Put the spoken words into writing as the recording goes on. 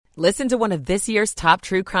Listen to one of this year's top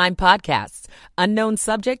true crime podcasts. Unknown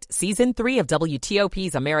Subject, Season 3 of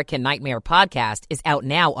WTOP's American Nightmare podcast is out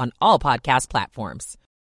now on all podcast platforms.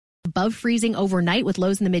 Above freezing overnight with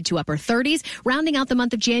lows in the mid to upper 30s. Rounding out the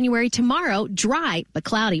month of January tomorrow, dry but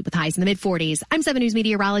cloudy with highs in the mid 40s. I'm 7 News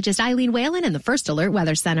meteorologist Eileen Whalen in the First Alert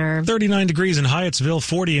Weather Center. 39 degrees in Hyattsville,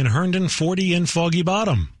 40 in Herndon, 40 in Foggy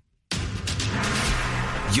Bottom.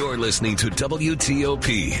 You're listening to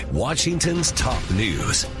WTOP, Washington's top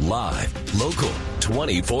news, live, local,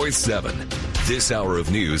 24/7. This hour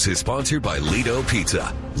of news is sponsored by Lido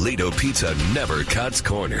Pizza. Lido Pizza never cuts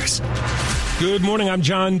corners. Good morning, I'm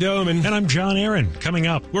John Doman. And I'm John Aaron. Coming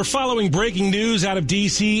up, We're following breaking news out of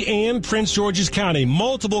D.C. and Prince George's County.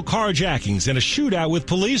 Multiple carjackings and a shootout with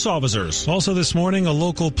police officers. also this morning, a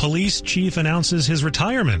local police chief announces his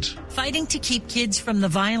retirement. Fighting to keep kids from the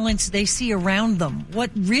violence they see around them.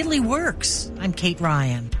 What really works? I'm Kate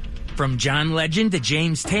Ryan. From John Legend to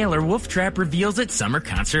James Taylor, Wolf Trap reveals its summer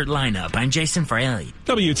concert lineup. I'm Jason Fraley.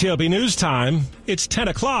 WTOP News Time. It's 10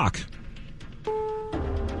 o'clock.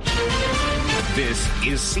 This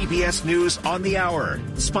is CBS News on the Hour,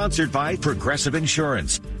 sponsored by Progressive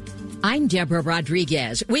Insurance. I'm Deborah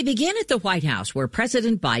Rodriguez. We begin at the White House, where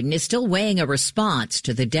President Biden is still weighing a response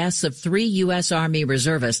to the deaths of 3 U.S. Army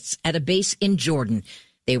reservists at a base in Jordan.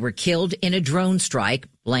 They were killed in a drone strike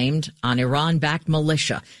blamed on Iran-backed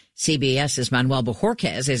militia. CBS's Manuel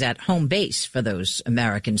Bojorquez is at home base for those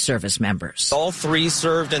American service members. All 3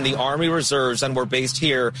 served in the Army Reserves and were based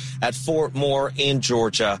here at Fort Moore in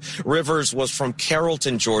Georgia. Rivers was from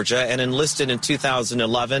Carrollton, Georgia, and enlisted in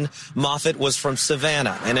 2011. Moffitt was from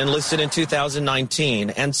Savannah and enlisted in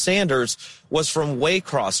 2019. And Sanders was from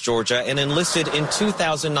Waycross, Georgia, and enlisted in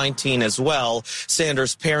 2019 as well.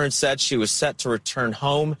 Sanders' parents said she was set to return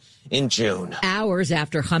home in June. Hours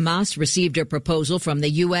after Hamas received a proposal from the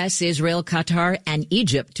U.S., Israel, Qatar, and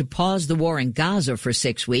Egypt to pause the war in Gaza for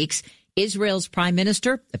 6 weeks, Israel's prime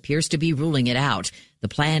minister appears to be ruling it out. The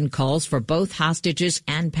plan calls for both hostages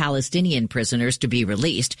and Palestinian prisoners to be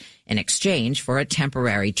released in exchange for a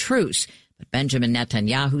temporary truce. But Benjamin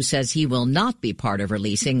Netanyahu says he will not be part of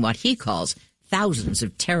releasing what he calls thousands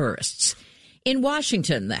of terrorists. In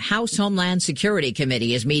Washington, the House Homeland Security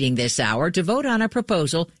Committee is meeting this hour to vote on a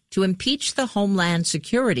proposal to impeach the Homeland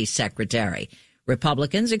Security Secretary.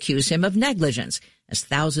 Republicans accuse him of negligence as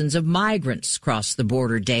thousands of migrants cross the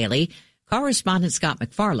border daily. Correspondent Scott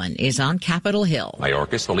McFarland is on Capitol Hill.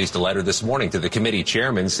 Mayorkas released a letter this morning to the committee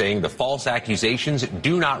chairman saying the false accusations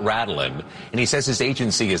do not rattle him. And he says his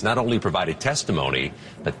agency has not only provided testimony,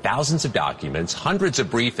 but thousands of documents, hundreds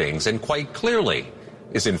of briefings, and quite clearly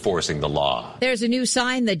is enforcing the law. There's a new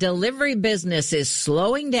sign the delivery business is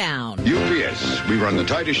slowing down. UPS, we run the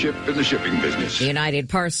tightest ship in the shipping business. The United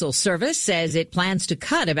Parcel Service says it plans to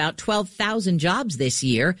cut about 12,000 jobs this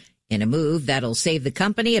year in a move that'll save the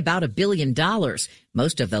company about $1 billion.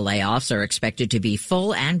 Most of the layoffs are expected to be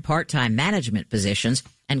full and part-time management positions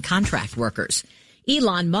and contract workers.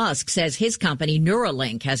 Elon Musk says his company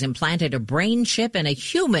Neuralink has implanted a brain chip in a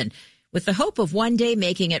human with the hope of one day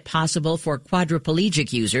making it possible for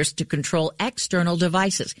quadriplegic users to control external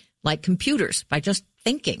devices like computers by just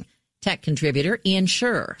thinking. Tech contributor Ian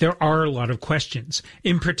Scherr. There are a lot of questions,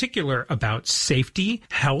 in particular about safety,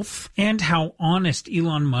 health, and how honest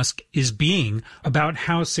Elon Musk is being about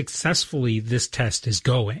how successfully this test is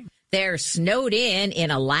going. They're snowed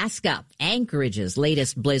in Alaska. Anchorage's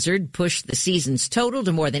latest blizzard pushed the season's total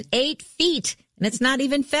to more than 8 feet, and it's not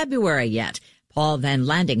even February yet. Paul Van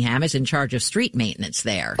Landingham is in charge of street maintenance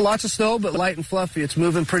there. Lots of snow, but light and fluffy. It's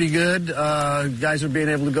moving pretty good. Guys are being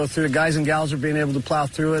able to go through it. Guys and gals are being able to plow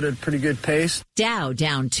through it at a pretty good pace. Dow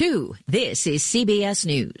down 2. This is CBS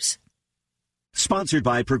News. Sponsored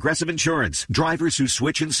by Progressive Insurance. Drivers who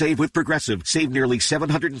switch and save with Progressive save nearly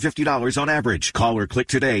 $750 on average. Call or click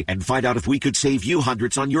today and find out if we could save you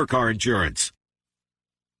hundreds on your car insurance.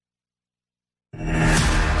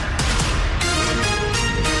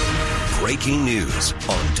 Breaking news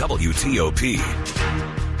on WTOP.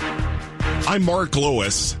 I'm Mark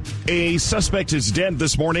Lewis. A suspect is dead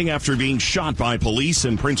this morning after being shot by police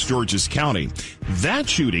in Prince George's County. That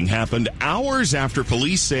shooting happened hours after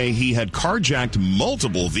police say he had carjacked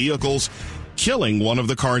multiple vehicles, killing one of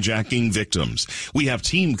the carjacking victims. We have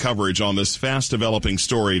team coverage on this fast-developing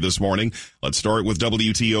story this morning. Let's start with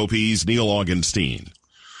WTOP's Neil Augenstein.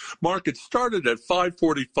 Mark, it started at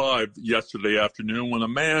 5:45 yesterday afternoon when a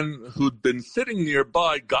man who'd been sitting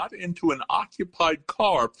nearby got into an occupied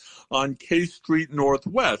car on K Street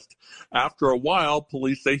Northwest. After a while,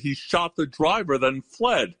 police say he shot the driver, then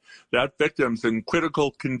fled. That victim's in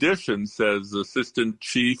critical condition, says Assistant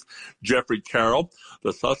Chief Jeffrey Carroll.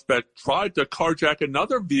 The suspect tried to carjack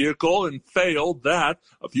another vehicle and failed that.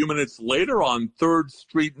 A few minutes later on 3rd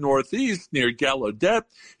Street Northeast near Gallaudet,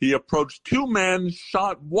 he approached two men,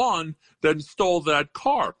 shot one, then stole that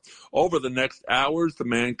car. Over the next hours, the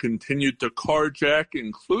man continued to carjack,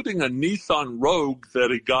 including a Nissan Rogue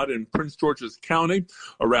that he got in Prince George's County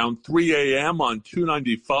around 3 a.m. on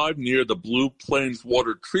 295 near the Blue Plains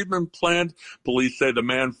Water Treatment Plant. Police say the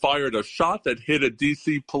man fired a shot that hit a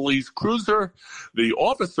D.C. police cruiser. The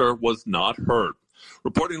officer was not hurt.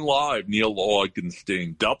 Reporting live, Neil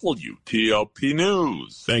Augenstein, WTOP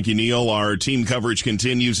News. Thank you, Neil. Our team coverage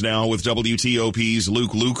continues now with WTOP's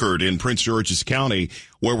Luke Lukert in Prince George's County,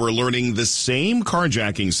 where we're learning the same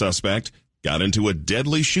carjacking suspect got into a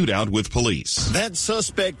deadly shootout with police. That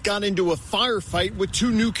suspect got into a firefight with two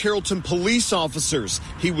New Carrollton police officers.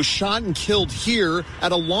 He was shot and killed here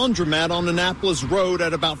at a laundromat on Annapolis Road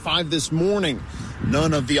at about 5 this morning.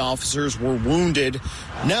 None of the officers were wounded.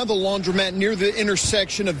 Now the laundromat near the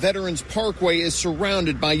intersection of Veterans Parkway is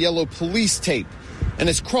surrounded by yellow police tape and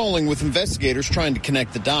is crawling with investigators trying to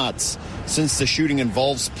connect the dots. Since the shooting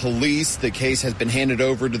involves police, the case has been handed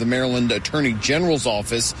over to the Maryland Attorney General's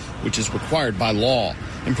office, which is required by law.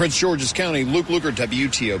 In Prince George's County, Luke Lukert,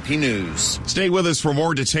 WTOP News. Stay with us for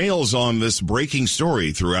more details on this breaking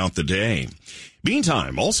story throughout the day.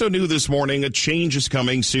 Meantime, also new this morning, a change is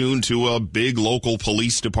coming soon to a big local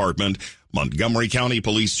police department. Montgomery County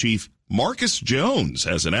Police Chief Marcus Jones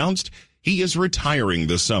has announced he is retiring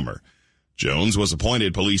this summer. Jones was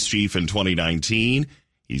appointed police chief in 2019.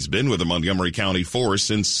 He's been with the Montgomery County Force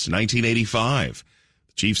since 1985.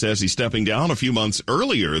 The chief says he's stepping down a few months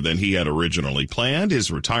earlier than he had originally planned. His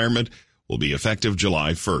retirement will be effective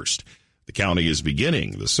July 1st. The county is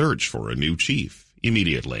beginning the search for a new chief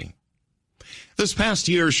immediately. This past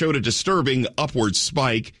year showed a disturbing upward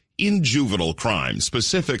spike in juvenile crime,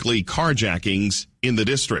 specifically carjackings in the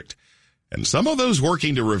district. And some of those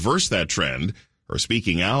working to reverse that trend are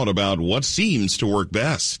speaking out about what seems to work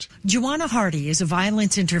best. Joanna Hardy is a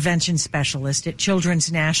violence intervention specialist at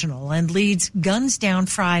Children's National and leads Guns Down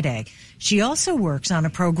Friday. She also works on a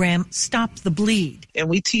program, Stop the Bleed. And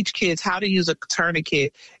we teach kids how to use a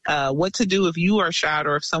tourniquet, what to do if you are shot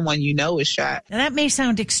or if someone you know is shot. Now, that may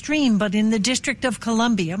sound extreme, but in the District of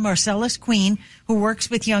Columbia, Marcellus Queen, who works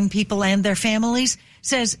with young people and their families,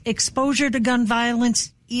 says exposure to gun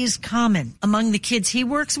violence is common. Among the kids he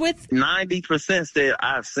works with, 90% said,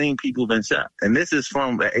 I've seen people been shot. And this is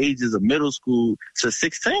from the ages of middle school to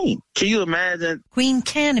 16. Can you imagine? Queen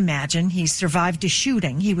can imagine. He's survived a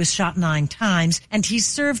shooting. He was shot 9 times, and he's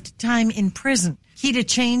served time in prison. Key to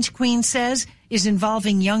change, Queen says, is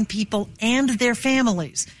involving young people and their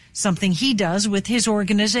families, something he does with his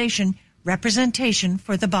organization, Representation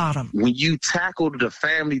for the Bottom. When you tackle the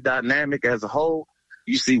family dynamic as a whole,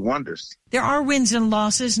 you see wonders. There are wins and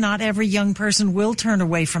losses. Not every young person will turn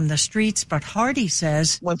away from the streets, but Hardy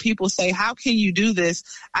says, when people say, how can you do this?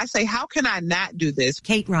 I say, how can I not do this?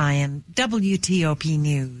 Kate Ryan, WTOP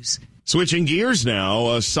News. Switching gears now,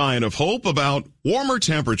 a sign of hope about warmer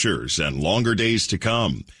temperatures and longer days to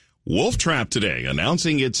come. Wolf Trap today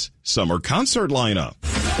announcing its summer concert lineup.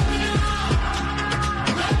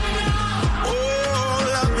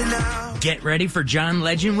 Get ready for John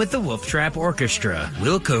Legend with the Wolf Trap Orchestra.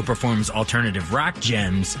 Wilco performs alternative rock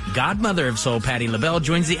gems. Godmother of Soul Patti LaBelle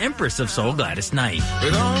joins the Empress of Soul Gladys Knight.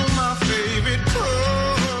 With all my favorite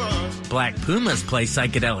clothes. Black Pumas play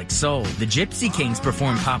psychedelic soul. The Gypsy Kings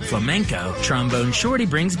perform pop flamenco. Trombone Shorty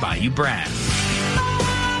brings Bayou Brass.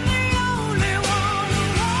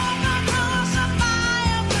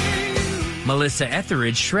 Melissa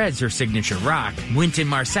Etheridge shreds her signature rock. Wynton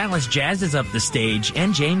Marsalis jazzes up the stage,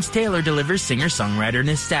 and James Taylor delivers singer-songwriter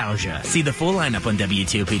nostalgia. See the full lineup on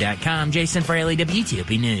WTOP.com. Jason Fraley,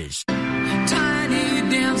 WTOP News. Tiny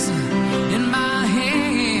dancer in my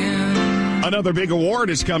hand. Another big award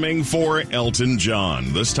is coming for Elton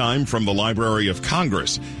John, this time from the Library of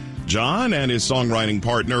Congress. John and his songwriting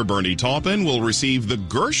partner Bernie Taupin will receive the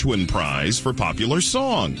Gershwin Prize for Popular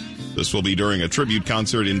Song. This will be during a tribute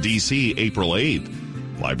concert in D.C. April 8th.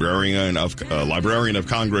 Librarian of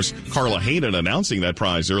Congress Carla Hayden announcing that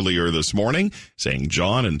prize earlier this morning, saying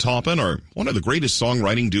John and Taupin are one of the greatest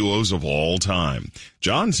songwriting duos of all time.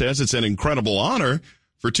 John says it's an incredible honor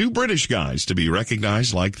for two British guys to be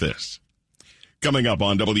recognized like this. Coming up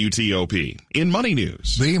on WTOP, in Money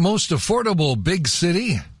News. The most affordable big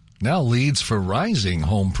city now leads for rising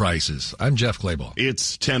home prices. I'm Jeff Clayball.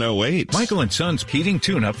 It's 10:08. Michael & Son's heating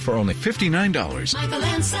tune-up for only $59.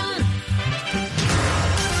 Michael & Son.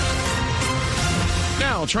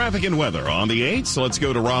 Now, traffic and weather on the 8th. So let's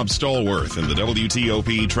go to Rob Stallworth in the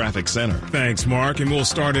WTOP Traffic Center. Thanks, Mark. And we'll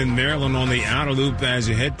start in Maryland on the outer loop as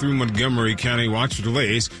you head through Montgomery County. Watch for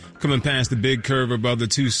delays coming past the big curve above the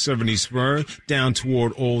 270 spur down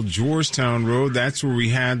toward Old Georgetown Road. That's where we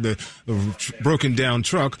had the broken down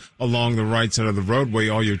truck along the right side of the roadway.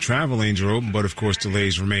 All your travel lanes are open, but of course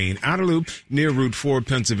delays remain. Outer loop near Route 4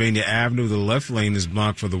 Pennsylvania Avenue. The left lane is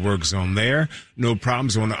blocked for the work zone there. No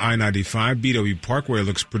problems on the I-95. BW Parkway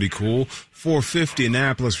looks pretty cool. 450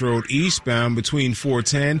 Annapolis Road eastbound between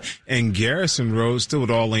 410 and Garrison Road, still with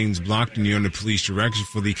all lanes blocked and you're in the police direction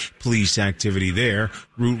for the police activity there.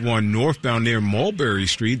 Route 1 northbound near Mulberry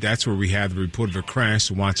Street, that's where we had the report of a crash,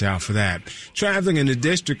 so watch out for that. Traveling in the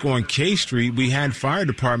district on K Street, we had fire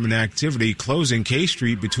department activity closing K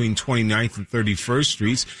Street between 29th and 31st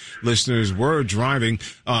Streets. Listeners were driving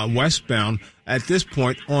westbound at this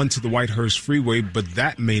point onto the Whitehurst Freeway, but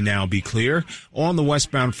that may now be clear. On the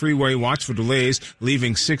westbound freeway, watch for delays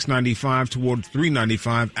leaving 695 toward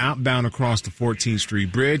 395 outbound across the 14th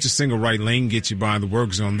Street Bridge. A single right lane gets you by the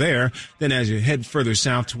work zone there. Then as you head further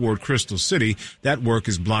south toward Crystal City, that work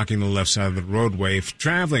is blocking the left side of the roadway. If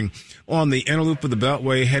traveling on the inner loop of the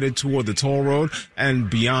Beltway headed toward the toll road and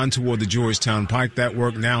beyond toward the Georgetown Pike, that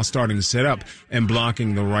work now starting to set up and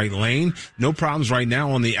blocking the right lane. No problems right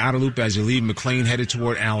now on the outer loop as you leave McLean headed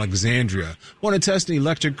toward Alexandria. Want to test an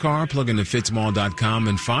electric car? Plug into fitzmall.com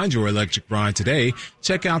and find your electric ride today.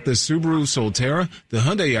 Check out the Subaru Solterra, the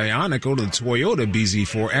Hyundai Ioniq, or the Toyota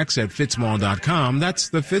BZ4X at fitzmall.com. That's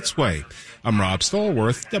the Fitz way. I'm Rob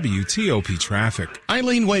Stallworth, WTOP Traffic.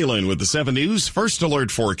 Eileen Whalen with the 7 News First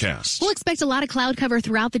Alert Forecast. We'll expect a lot of cloud cover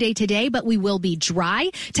throughout the day today, but we will be dry.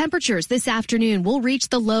 Temperatures this afternoon will reach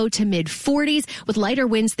the low to mid 40s with lighter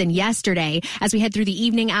winds than yesterday. As we head through the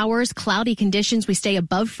evening hours, cloudy conditions. We stay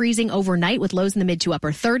above freezing overnight with lows in the mid to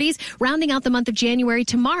upper 30s. Rounding out the month of January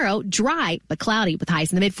tomorrow, dry but cloudy with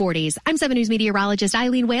highs in the mid 40s. I'm 7 News meteorologist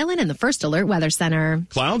Eileen Whalen in the First Alert Weather Center.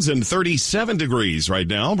 Clouds and 37 degrees right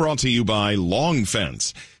now, brought to you by Long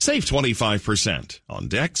Fence. Save 25% on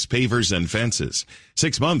decks, pavers, and fences.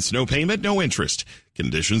 6 months, no payment, no interest.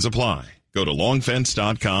 Conditions apply. Go to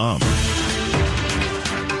longfence.com.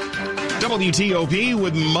 WTOP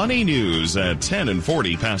with money news at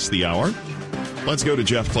 10:40 past the hour. Let's go to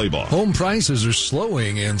Jeff Clayball. Home prices are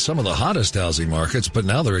slowing in some of the hottest housing markets, but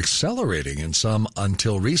now they're accelerating in some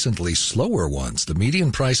until recently slower ones. The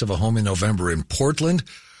median price of a home in November in Portland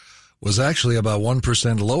was actually about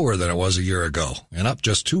 1% lower than it was a year ago, and up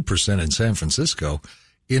just 2% in San Francisco.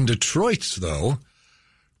 In Detroit, though,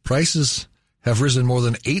 prices have risen more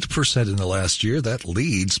than 8% in the last year. That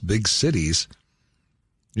leads big cities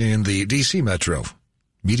in the D.C. metro.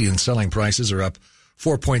 Median selling prices are up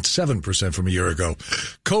 4.7% from a year ago.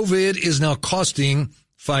 COVID is now costing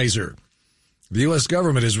Pfizer. The U.S.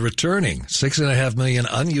 government is returning 6.5 million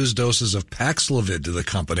unused doses of Paxlovid to the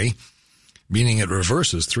company, meaning it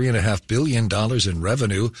reverses $3.5 billion in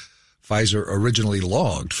revenue Pfizer originally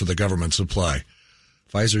logged for the government supply.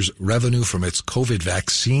 Pfizer's revenue from its COVID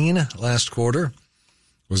vaccine last quarter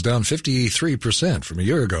was down 53% from a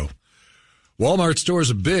year ago. Walmart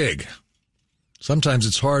stores are big. Sometimes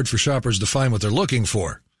it's hard for shoppers to find what they're looking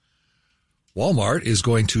for. Walmart is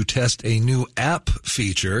going to test a new app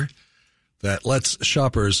feature that lets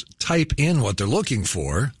shoppers type in what they're looking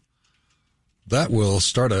for. That will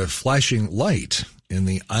start a flashing light in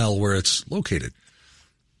the aisle where it's located.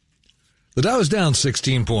 The Dow is down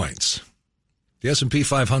 16 points. The S&P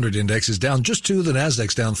 500 index is down just 2. The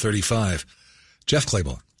Nasdaq's down 35. Jeff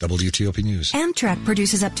Clayball, WTOP News. Amtrak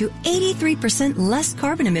produces up to 83% less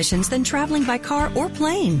carbon emissions than traveling by car or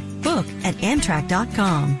plane. Book at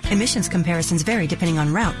Amtrak.com. Emissions comparisons vary depending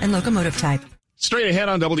on route and locomotive type. Straight ahead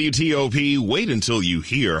on WTOP, wait until you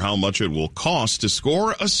hear how much it will cost to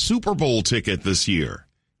score a Super Bowl ticket this year.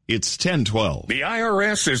 It's 10:12. The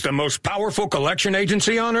IRS is the most powerful collection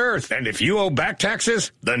agency on earth, and if you owe back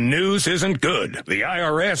taxes, the news isn't good. The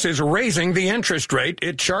IRS is raising the interest rate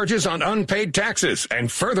it charges on unpaid taxes,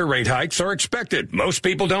 and further rate hikes are expected. Most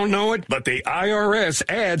people don't know it, but the IRS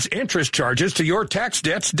adds interest charges to your tax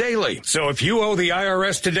debts daily. So if you owe the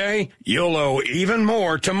IRS today, you'll owe even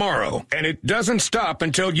more tomorrow. And it doesn't stop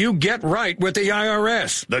until you get right with the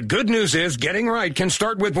IRS. The good news is getting right can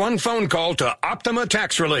start with one phone call to Optima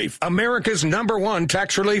Tax Relief. Relief, America's #1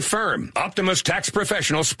 tax relief firm. Optima's tax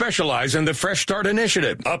professionals specialize in the Fresh Start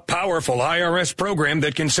Initiative, a powerful IRS program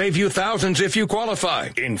that can save you thousands if you qualify.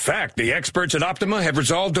 In fact, the experts at Optima have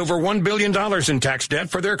resolved over $1 billion in tax debt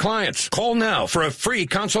for their clients. Call now for a free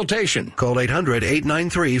consultation. Call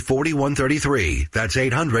 800-893-4133. That's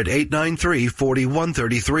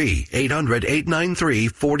 800-893-4133.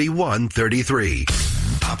 800-893-4133.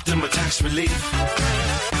 Optima Tax Relief.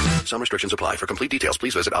 Some restrictions apply. For complete details,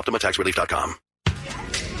 please visit OptimaTaxRelief.com.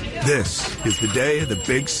 This is the day of the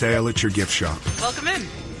big sale at your gift shop. Welcome in.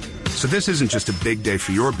 So this isn't just a big day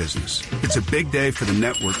for your business. It's a big day for the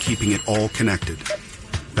network keeping it all connected.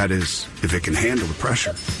 That is, if it can handle the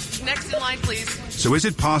pressure. Next in line, please. So is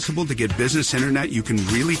it possible to get business internet you can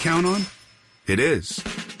really count on? It is.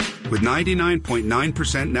 With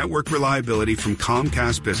 99.9% network reliability from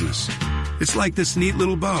Comcast Business. It's like this neat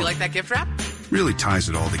little bow. Do you like that gift wrap? Really ties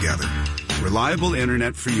it all together. Reliable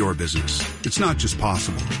internet for your business. It's not just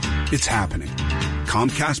possible. It's happening.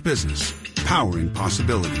 Comcast Business. Powering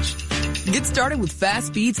possibilities. Get started with fast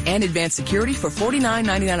speeds and advanced security for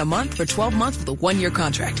 $49.99 a month for 12 months with a 1-year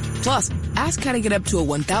contract. Plus, ask how to get up to a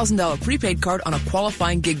 $1,000 prepaid card on a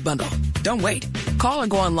qualifying gig bundle. Don't wait. Call or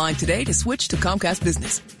go online today to switch to Comcast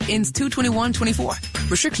Business. Ends 2/21/24.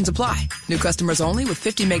 Restrictions apply. New customers only with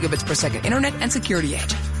 50 megabits per second internet and security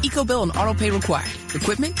edge. EcoBill and auto pay required.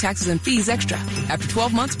 Equipment, taxes, and fees extra. After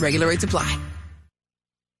 12 months, regular rates apply.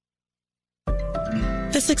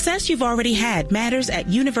 The success you've already had matters at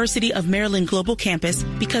University of Maryland Global Campus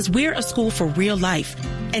because we're a school for real life.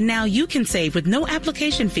 And now you can save with no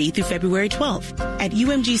application fee through February 12th. At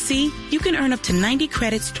UMGC, you can earn up to 90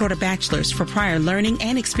 credits toward a bachelor's for prior learning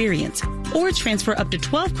and experience, or transfer up to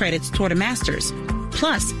 12 credits toward a master's.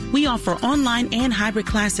 Plus, we offer online and hybrid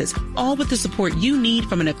classes, all with the support you need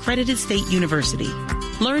from an accredited state university.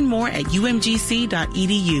 Learn more at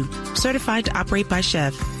umgc.edu. Certified to operate by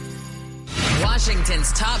Chev.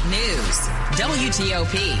 Washington's top news,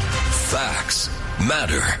 WTOP. Facts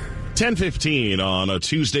matter. 10:15 on a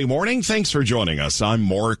Tuesday morning. Thanks for joining us. I'm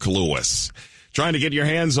Mark Lewis. Trying to get your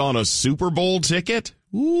hands on a Super Bowl ticket?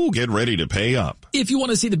 Ooh, get ready to pay up. If you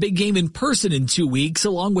want to see the big game in person in 2 weeks,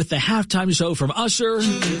 along with the halftime show from Usher,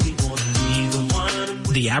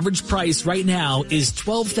 the average price right now is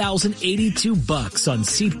 $12,082 on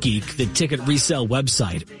SeatGeek, the ticket resale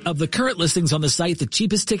website. Of the current listings on the site, the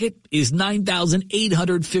cheapest ticket is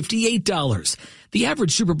 $9,858. The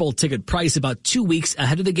average Super Bowl ticket price about 2 weeks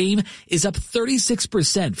ahead of the game is up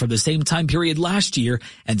 36% from the same time period last year,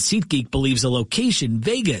 and SeatGeek believes the location,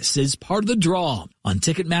 Vegas, is part of the draw. On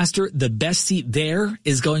Ticketmaster, the best seat there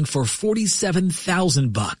is going for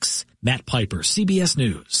 $47,000. Matt Piper, CBS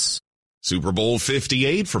News. Super Bowl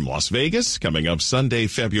 58 from Las Vegas coming up Sunday,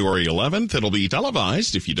 February 11th. It'll be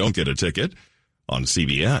televised if you don't get a ticket on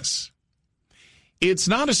CBS. It's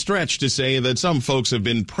not a stretch to say that some folks have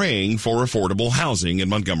been praying for affordable housing in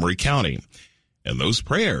Montgomery County, and those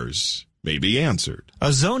prayers may be answered.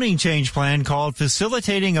 A zoning change plan called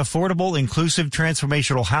Facilitating Affordable Inclusive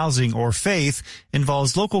Transformational Housing, or FAITH,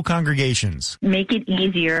 involves local congregations. Make it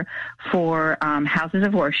easier for houses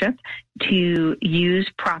of worship to use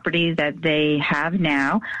property that they have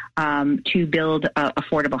now to build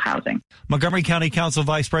affordable housing. Montgomery County Council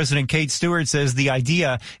Vice President Kate Stewart says the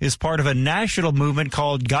idea is part of a national movement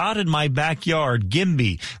called God in My Backyard,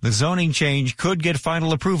 GIMBY. The zoning change could get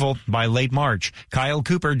final approval by late March. Kyle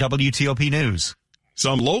Cooper, WTOP News.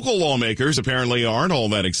 Some local lawmakers apparently aren't all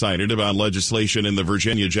that excited about legislation in the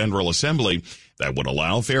Virginia General Assembly that would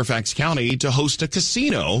allow Fairfax County to host a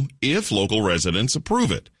casino if local residents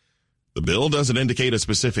approve it. The bill doesn't indicate a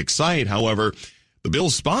specific site. However, the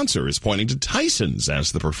bill's sponsor is pointing to Tyson's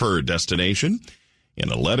as the preferred destination. In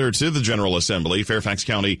a letter to the General Assembly, Fairfax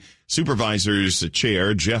County Supervisor's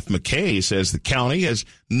Chair Jeff McKay says the county has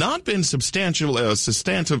not been substantially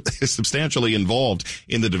involved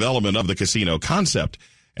in the development of the casino concept.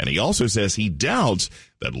 And he also says he doubts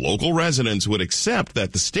that local residents would accept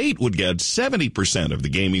that the state would get 70% of the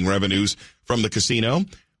gaming revenues from the casino,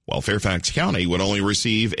 while Fairfax County would only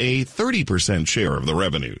receive a 30% share of the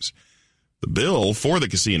revenues. The bill for the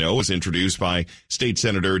casino was introduced by State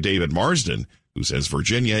Senator David Marsden, who says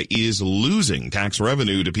Virginia is losing tax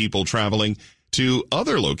revenue to people traveling to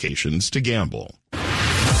other locations to gamble.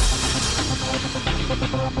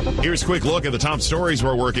 Here's a quick look at the top stories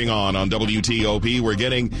we're working on WTOP. We're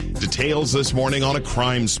getting details this morning on a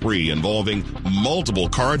crime spree involving multiple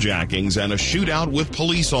carjackings and a shootout with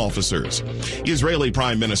police officers. Israeli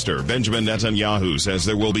Prime Minister Benjamin Netanyahu says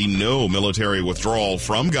there will be no military withdrawal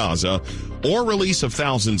from Gaza or release of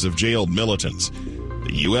thousands of jailed militants. The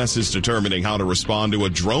The U.S. is determining how to respond to a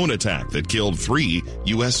drone attack that killed 3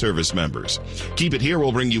 U.S. service members. Keep it here.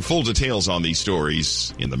 We'll bring you full details on these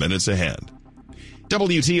stories in the minutes ahead.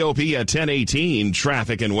 WTOP at 10:18,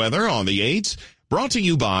 traffic and weather on the 8s. Brought to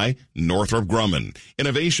you by Northrop Grumman,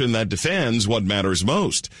 innovation that defends what matters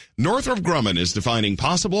most. Northrop Grumman is defining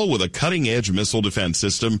possible with a cutting-edge missile defense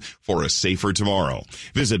system for a safer tomorrow.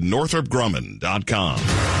 Visit northropgrumman.com.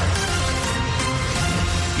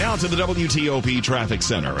 Now to the WTOP Traffic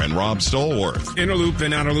Center and Rob Stallworth. Inner loop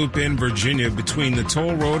and outer loop in Virginia between the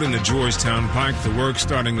toll road and the Georgetown Pike. The work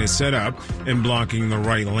starting to set up and blocking the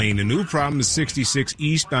right lane. The new problem is 66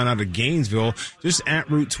 eastbound out of Gainesville, just at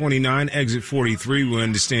Route 29, exit 43. We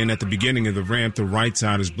understand at the beginning of the ramp, the right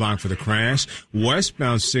side is blocked for the crash.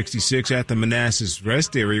 Westbound 66 at the Manassas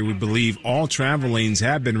Rest area. We believe all travel lanes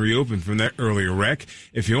have been reopened from that earlier wreck.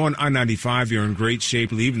 If you're on I-95, you're in great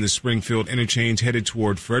shape leaving the Springfield interchange headed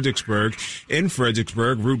toward Fredericksburg. In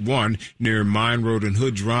Fredericksburg, Route 1 near Mine Road and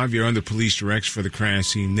Hood Drive, you're under police direction for the crash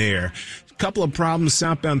scene there. Couple of problems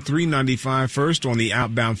southbound 395 first on the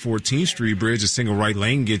outbound 14th Street Bridge. A single right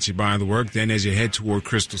lane gets you by the work. Then as you head toward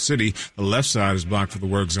Crystal City, the left side is blocked for the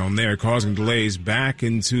work zone there, causing delays back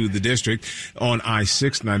into the district on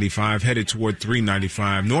I-695 headed toward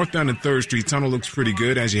 395. Northbound and 3rd Street tunnel looks pretty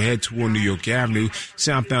good as you head toward New York Avenue.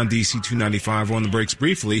 Southbound DC 295 on the brakes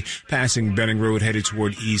briefly, passing Benning Road headed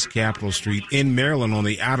toward East Capitol Street. In Maryland on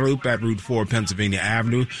the outer loop at Route 4 Pennsylvania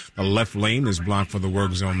Avenue, the left lane is blocked for the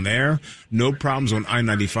work zone there. No problems on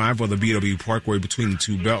I-95 or the BW Parkway between the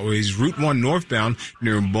two beltways. Route 1 northbound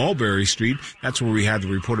near Mulberry Street. That's where we had the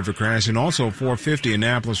report of a crash. And also 450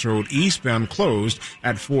 Annapolis Road eastbound closed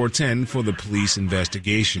at 410 for the police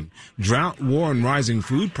investigation. Drought, war, and rising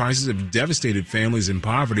food prices have devastated families in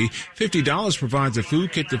poverty. $50 provides a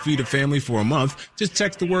food kit to feed a family for a month. Just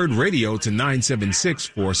text the word radio to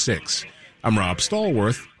 97646. I'm Rob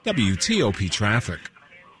Stallworth, WTOP Traffic.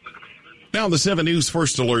 Now the 7 News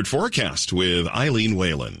First Alert forecast with Eileen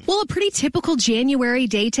Whalen. Well, a pretty typical January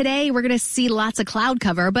day today. We're going to see lots of cloud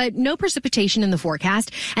cover, but no precipitation in the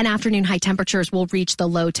forecast. And afternoon high temperatures will reach the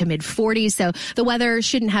low to mid 40s. So the weather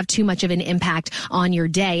shouldn't have too much of an impact on your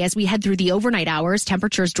day. As we head through the overnight hours,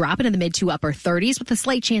 temperatures drop into the mid to upper 30s with a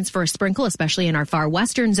slight chance for a sprinkle, especially in our far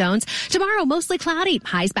western zones. Tomorrow, mostly cloudy,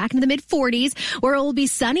 highs back into the mid 40s, where it will be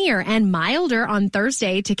sunnier and milder on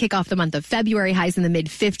Thursday to kick off the month of February, highs in the mid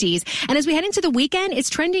 50s. And as we head into the weekend,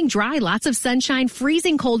 it's trending dry, lots of sunshine,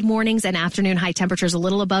 freezing cold mornings, and afternoon high temperatures a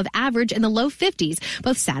little above average in the low 50s,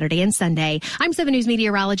 both Saturday and Sunday. I'm 7 News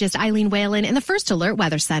meteorologist Eileen Whalen in the First Alert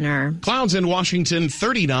Weather Center. Clouds in Washington,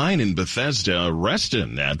 39 in Bethesda,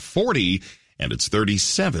 Reston at 40, and it's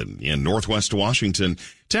 37 in Northwest Washington.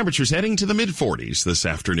 Temperatures heading to the mid-40s this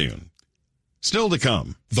afternoon. Still to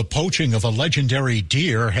come. The poaching of a legendary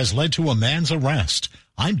deer has led to a man's arrest.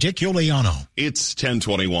 I'm Dick Iuliano. It's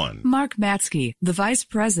 10:21. Mark Matsky, the Vice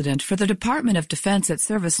President for the Department of Defense at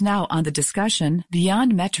ServiceNow, on the discussion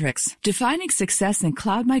Beyond Metrics. Defining success in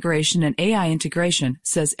cloud migration and AI integration,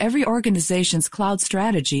 says every organization's cloud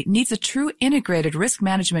strategy needs a true integrated risk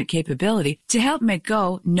management capability to help make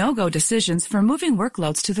go, no-go decisions for moving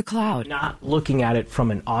workloads to the cloud. Not looking at it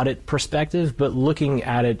from an audit perspective, but looking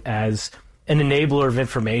at it as an enabler of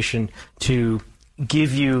information to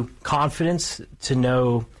give you confidence to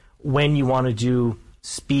know when you want to do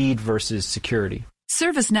speed versus security.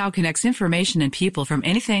 ServiceNow connects information and people from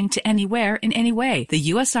anything to anywhere in any way. The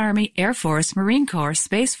U.S. Army, Air Force, Marine Corps,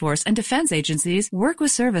 Space Force, and defense agencies work with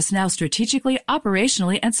ServiceNow strategically,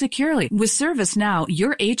 operationally, and securely. With ServiceNow,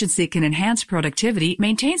 your agency can enhance productivity,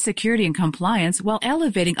 maintain security and compliance while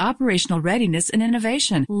elevating operational readiness and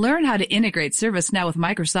innovation. Learn how to integrate ServiceNow with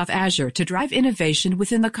Microsoft Azure to drive innovation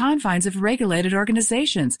within the confines of regulated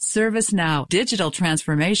organizations. ServiceNow, digital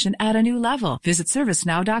transformation at a new level. Visit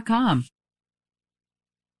ServiceNow.com.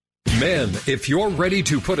 Men, if you're ready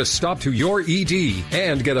to put a stop to your ED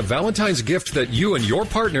and get a Valentine's gift that you and your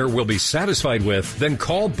partner will be satisfied with, then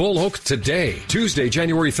call Bull Oak today, Tuesday,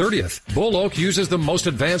 January 30th. Bull Oak uses the most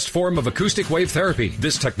advanced form of acoustic wave therapy.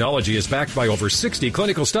 This technology is backed by over 60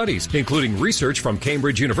 clinical studies, including research from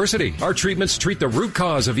Cambridge University. Our treatments treat the root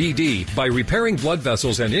cause of ED by repairing blood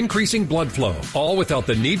vessels and increasing blood flow, all without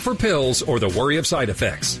the need for pills or the worry of side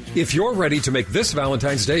effects. If you're ready to make this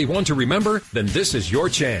Valentine's Day one to remember, then this is your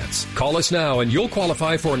chance. Call us now and you'll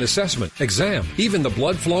qualify for an assessment, exam, even the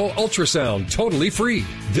blood flow ultrasound, totally free.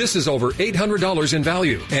 This is over $800 in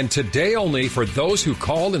value. And today only, for those who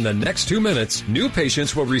call in the next 2 minutes, new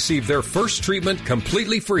patients will receive their first treatment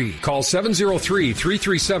completely free. Call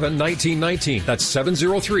 703-337-1919. That's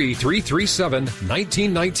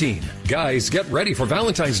 703-337-1919. Guys, get ready for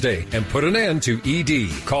Valentine's Day and put an end to ED.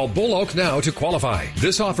 Call Bull Oak now to qualify.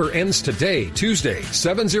 This offer ends today, Tuesday,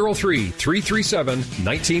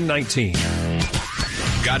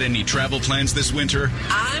 703-337-1919. Got any travel plans this winter?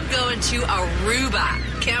 I'm going to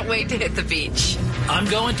Aruba. Can't wait to hit the beach. I'm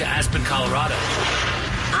going to Aspen, Colorado.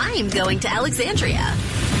 I'm going to Alexandria.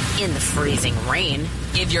 In the freezing rain.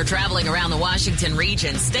 If you're traveling around the Washington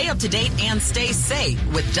region, stay up to date and stay safe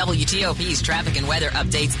with WTOP's traffic and weather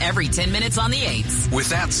updates every 10 minutes on the 8s. With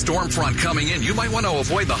that storm front coming in, you might want to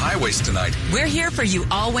avoid the highways tonight. We're here for you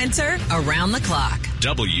all winter, around the clock.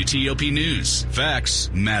 WTOP News.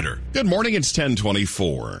 Facts matter. Good morning, it's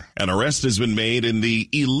 10:24. An arrest has been made in the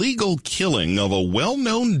illegal killing of a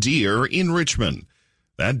well-known deer in Richmond.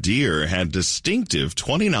 That deer had distinctive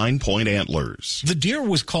 29-point antlers. The deer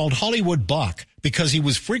was called Hollywood Buck because he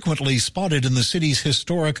was frequently spotted in the city's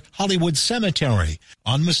historic Hollywood Cemetery,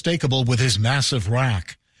 unmistakable with his massive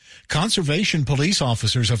rack. Conservation police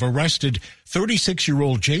officers have arrested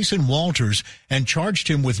 36-year-old Jason Walters and charged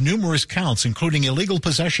him with numerous counts, including illegal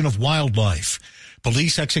possession of wildlife.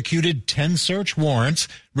 Police executed 10 search warrants,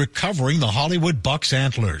 recovering the Hollywood Buck's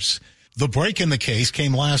antlers. The break in the case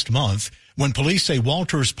came last month when police say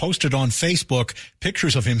Walters posted on Facebook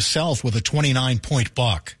pictures of himself with a 29-point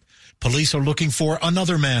buck. Police are looking for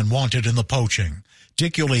another man wanted in the poaching.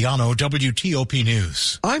 Dick Iuliano, WTOP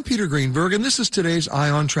News. I'm Peter Greenberg, and this is today's Eye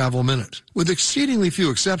on Travel Minute. With exceedingly few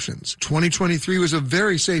exceptions, 2023 was a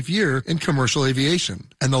very safe year in commercial aviation,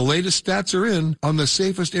 and the latest stats are in on the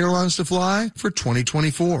safest airlines to fly for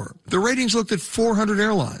 2024. The ratings looked at 400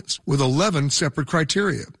 airlines with 11 separate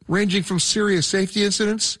criteria, ranging from serious safety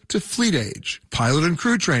incidents to fleet age, pilot and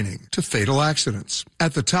crew training to fatal accidents.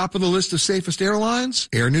 At the top of the list of safest airlines,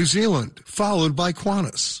 Air New Zealand, followed by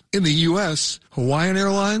Qantas. In the U.S., Hawaiian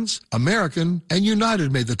Airlines, American, and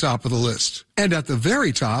United made the top of the list. And at the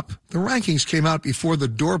very top, the rankings came out before the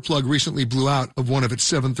door plug recently blew out of one of its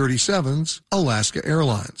 737s, Alaska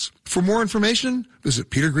Airlines. For more information, visit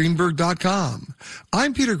petergreenberg.com.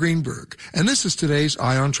 I'm Peter Greenberg, and this is today's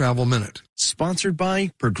Eye on Travel Minute. Sponsored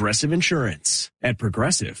by Progressive Insurance. At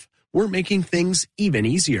Progressive, we're making things even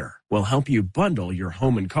easier. We'll help you bundle your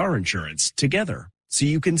home and car insurance together so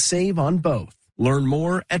you can save on both. Learn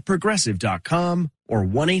more at progressive.com or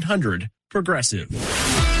 1-800-PROGRESSIVE.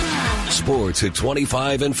 Sports at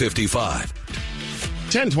 25 and 55.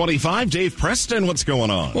 10:25, Dave Preston, what's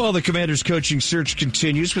going on? Well, the Commanders' coaching search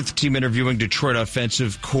continues with the team interviewing Detroit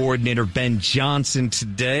offensive coordinator Ben Johnson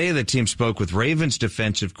today. The team spoke with Ravens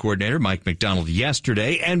defensive coordinator Mike McDonald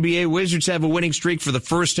yesterday. NBA Wizards have a winning streak for the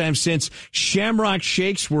first time since Shamrock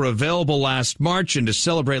Shakes were available last March. And to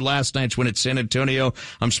celebrate last night's win at San Antonio,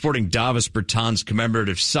 I'm sporting Davis Bertans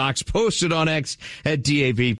commemorative socks posted on X at DAB